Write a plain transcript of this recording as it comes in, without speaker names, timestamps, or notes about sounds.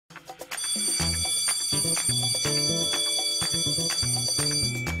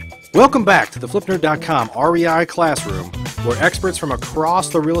Welcome back to the FlipNerd.com REI Classroom, where experts from across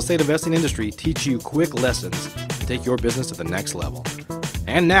the real estate investing industry teach you quick lessons to take your business to the next level.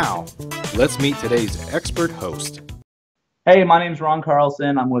 And now, let's meet today's expert host. Hey, my name is Ron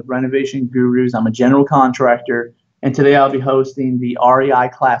Carlson. I'm with Renovation Gurus. I'm a general contractor, and today I'll be hosting the REI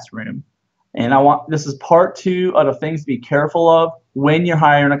Classroom. And this is part 2 of the things to be careful of when you're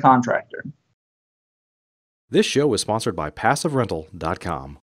hiring a contractor. This show is sponsored by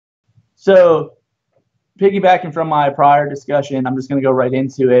PassiveRental.com. So, piggybacking from my prior discussion, I'm just going to go right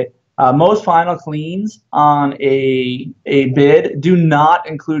into it. Most final cleans on a bid do not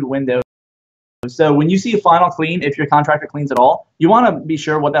include windows. So when you see a final clean, if your contractor cleans at all, you want to be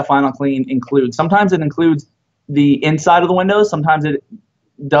sure what that final clean includes. Sometimes it includes the inside of the windows. Sometimes it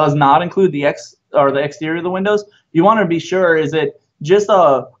does not include the exterior of the windows. You want to be sure, is it just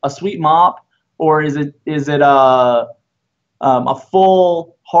a sweep mop, or is it a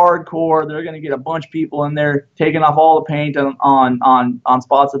full hardcore? They're going to get a bunch of people in there taking off all the paint on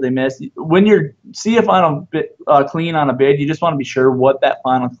spots that they missed. When you see a final clean on a bid, you just want to be sure what that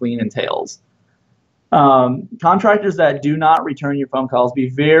final clean entails. Contractors that do not return your phone calls, be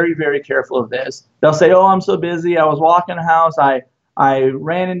very, very careful of this. They'll say, oh, I'm so busy, I was walking a house, I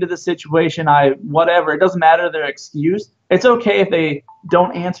ran into this situation, whatever. It doesn't matter their excuse. It's okay if they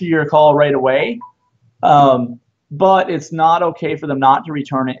don't answer your call right away, but it's not okay for them not to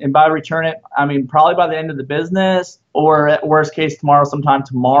return it. And by return it, I mean probably by the end of the business, or at worst case sometime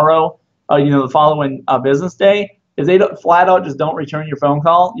tomorrow, the following business day. If they flat out just don't return your phone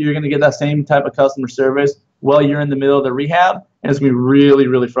call, you're going to get that same type of customer service while you're in the middle of the rehab, and it's going to be really,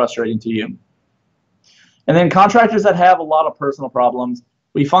 really frustrating to you. And then contractors that have a lot of personal problems,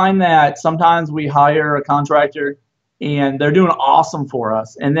 we find that sometimes we hire a contractor and they're doing awesome for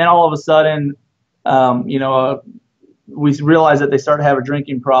us, and then all of a sudden, we realize that they start to have a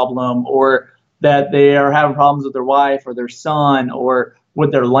drinking problem, or that they are having problems with their wife or their son or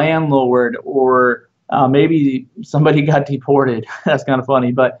with their landlord, or maybe somebody got deported. That's kind of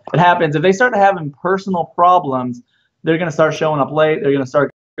funny, but it happens. If they start having personal problems, they're going to start showing up late. They're going to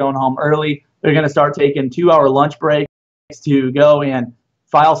start going home early. They're going to start taking 2-hour lunch breaks to go and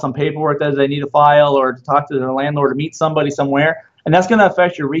file some paperwork that they need to file, or to talk to their landlord, or meet somebody somewhere. And that's going to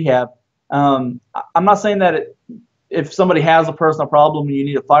affect your rehab. I'm not saying that if somebody has a personal problem and you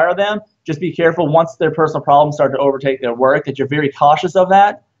need to fire them, just be careful once their personal problems start to overtake their work, that you're very cautious of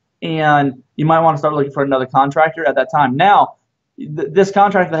that. And you might want to start looking for another contractor at that time. Now, this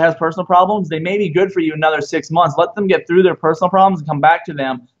contractor that has personal problems, they may be good for you another 6 months. Let them get through their personal problems and come back to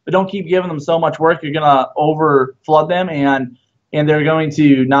them. But don't keep giving them so much work. You're going to over flood them, and they're going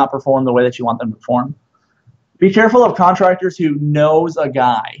to not perform the way that you want them to perform. Be careful of contractors who knows a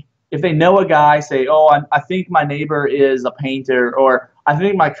guy. If they know a guy, say, oh, I think my neighbor is a painter, or I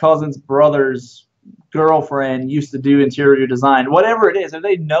think my cousin's brother's girlfriend used to do interior design, whatever it is. If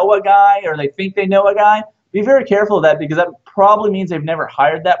they know a guy, or they think they know a guy, be very careful of that, because that probably means they've never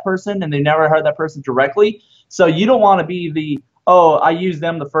hired that person, and they never hired that person directly. So you don't want to be I used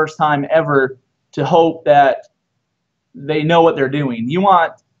them the first time ever to hope that they know what they're doing. You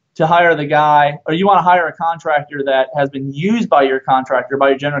want to hire the guy, or you want to hire a contractor that has been used by your contractor, by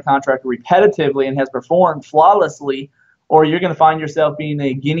your general contractor, repetitively and has performed flawlessly, or you're going to find yourself being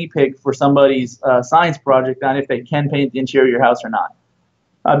a guinea pig for somebody's science project on if they can paint the interior of your house or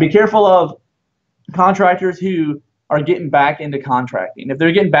not. Be careful of contractors who are getting back into contracting. If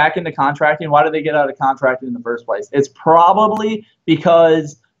they're getting back into contracting, why do they get out of contracting in the first place? It's probably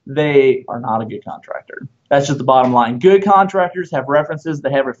because they are not a good contractor. That's just the bottom line. Good contractors have references,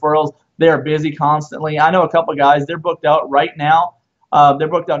 they have referrals, they are busy constantly. I know a couple of guys, they're booked out right now. They're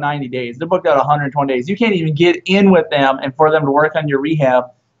booked out 90 days. They're booked out 120 days. You can't even get in with them and for them to work on your rehab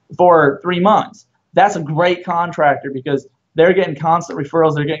for 3 months. That's a great contractor, because they're getting constant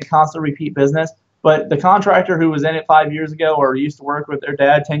referrals, they're getting constant repeat business. But the contractor who was in it 5 years ago, or used to work with their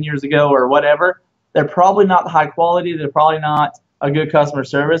dad 10 years ago, or whatever, they're probably not high quality. They're probably not a good customer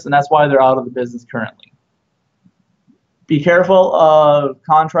service, and that's why they're out of the business currently. Be careful of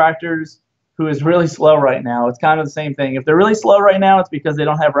contractors who is really slow right now. It's kind of the same thing. If they're really slow right now, it's because they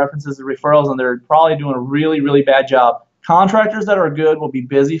don't have references and referrals, and they're probably doing a really, really bad job. Contractors that are good will be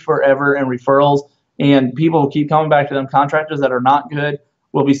busy forever in referrals, and people will keep coming back to them. Contractors that are not good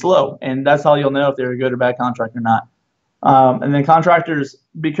will be slow, and that's how you'll know if they're a good or bad contractor or not. And then contractors,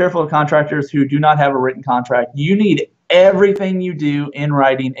 be careful of contractors who do not have a written contract. You need everything you do in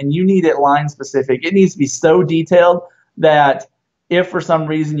writing, and you need it line specific. It needs to be so detailed that if for some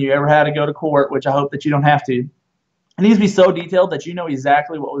reason you ever had to go to court, which I hope that you don't have to, it needs to be so detailed that you know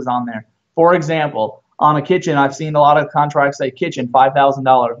exactly what was on there. For example, on a kitchen, I've seen a lot of contracts say kitchen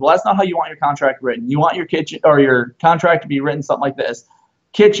 $5,000. Well, that's not how you want your contract written. You want your kitchen or your contract to be written something like this: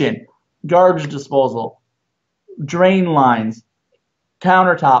 kitchen, garbage disposal, drain lines,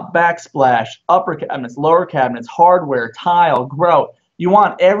 countertop, backsplash, upper cabinets, lower cabinets, hardware, tile, grout. You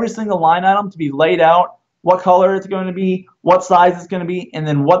want every single line item to be laid out, what color it's going to be, what size it's going to be, and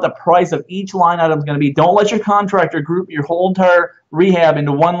then what the price of each line item is going to be. Don't let your contractor group your whole entire rehab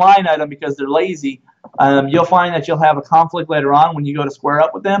into one line item because they're lazy. You'll find that you'll have a conflict later on when you go to square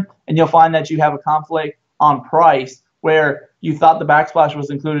up with them, and you'll find that you have a conflict on price where you thought the backsplash was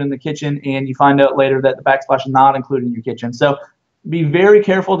included in the kitchen, and you find out later that the backsplash is not included in your kitchen. So be very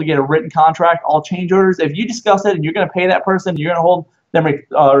careful to get a written contract. All change orders, if you discuss it and you're going to pay that person, you're going to hold them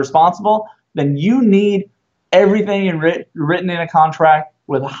responsible, then you need everything written in a contract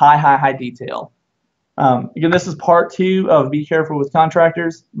with high detail. Again, this is part 2 of Be Careful with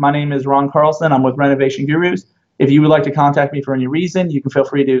Contractors. My name is Ron Carlson. I'm with Renovation Gurus. If you would like to contact me for any reason, you can feel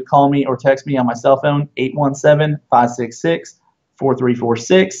free to call me or text me on my cell phone,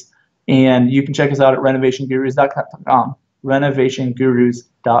 817-566-4346. And you can check us out at renovationgurus.com.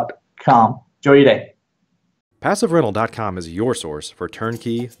 renovationgurus.com. Enjoy your day. PassiveRental.com is your source for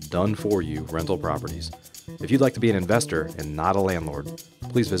turnkey, done-for-you rental properties. If you'd like to be an investor and not a landlord,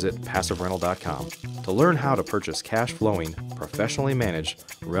 please visit PassiveRental.com to learn how to purchase cash-flowing, professionally managed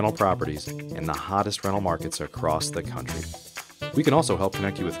rental properties in the hottest rental markets across the country. We can also help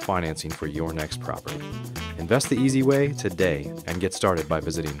connect you with financing for your next property. Invest the easy way today and get started by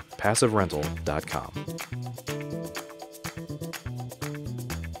visiting PassiveRental.com.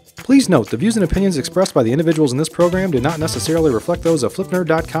 Please note, the views and opinions expressed by the individuals in this program do not necessarily reflect those of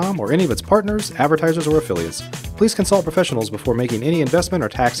FlipNerd.com or any of its partners, advertisers, or affiliates. Please consult professionals before making any investment or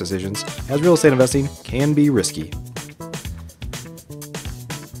tax decisions, as real estate investing can be risky.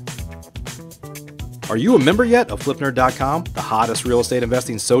 Are you a member yet of FlipNerd.com, the hottest real estate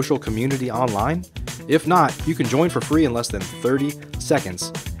investing social community online? If not, you can join for free in less than 30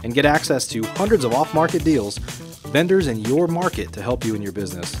 seconds and get access to hundreds of off-market deals, vendors in your market to help you in your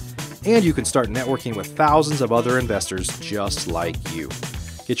business. And you can start networking with thousands of other investors just like you.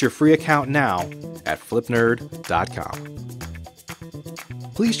 Get your free account now at flipnerd.com.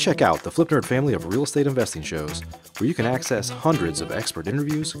 Please check out the FlipNerd family of real estate investing shows, where you can access hundreds of expert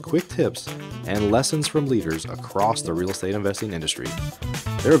interviews, quick tips, and lessons from leaders across the real estate investing industry.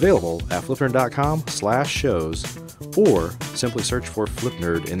 They're available at flipnerd.com/shows, or simply search for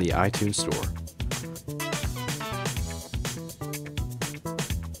FlipNerd in the iTunes Store.